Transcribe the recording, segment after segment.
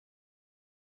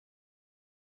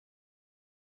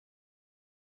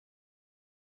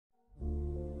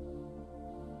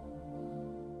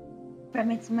From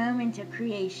its moment of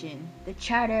creation, the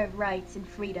Charter of Rights and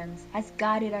Freedoms has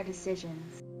guided our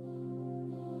decisions.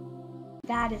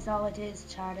 That is all it is,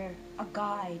 Charter, a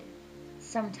guide.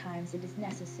 Sometimes it is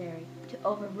necessary to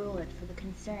overrule it for the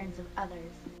concerns of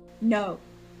others. No,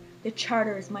 the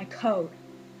Charter is my code.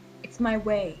 It's my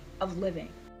way of living.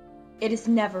 It is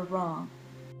never wrong.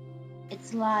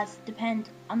 Its laws depend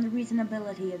on the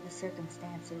reasonability of the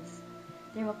circumstances.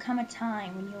 There will come a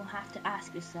time when you will have to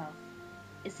ask yourself,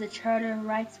 is the Charter of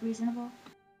Rights reasonable?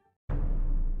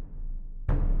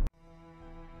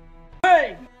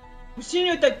 Hey! We've seen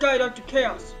you with that guy, Dr.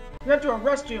 Chaos. We have to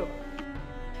arrest you.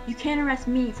 You can't arrest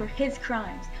me for his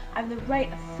crimes. I have the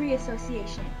right of free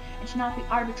association and should not be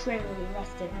arbitrarily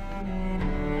arrested.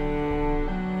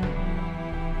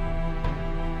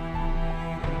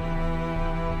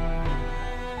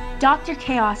 Dr.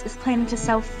 Chaos is planning to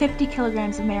sell 50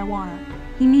 kilograms of marijuana.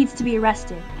 He needs to be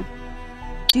arrested.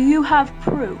 Do you have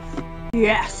proof?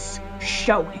 Yes!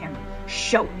 Show him!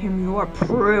 Show him your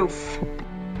proof!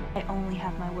 I only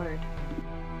have my word.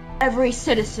 Every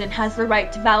citizen has the right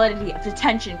to validity of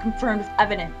detention confirmed with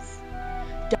evidence.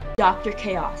 Dr.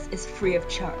 Chaos is free of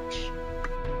charge.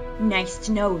 Nice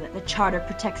to know that the Charter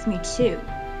protects me too,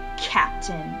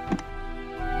 Captain.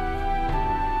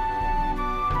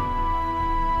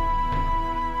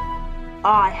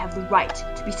 I have the right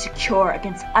to be secure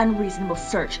against unreasonable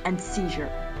search and seizure.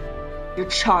 Your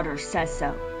Charter says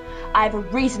so. I have a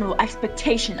reasonable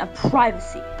expectation of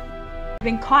privacy. I've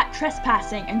been caught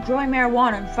trespassing and growing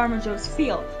marijuana in Farmer Joe's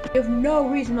field. You have no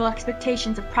reasonable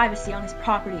expectations of privacy on his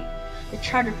property. The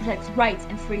Charter protects rights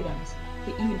and freedoms,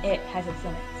 but even it has its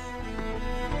limits.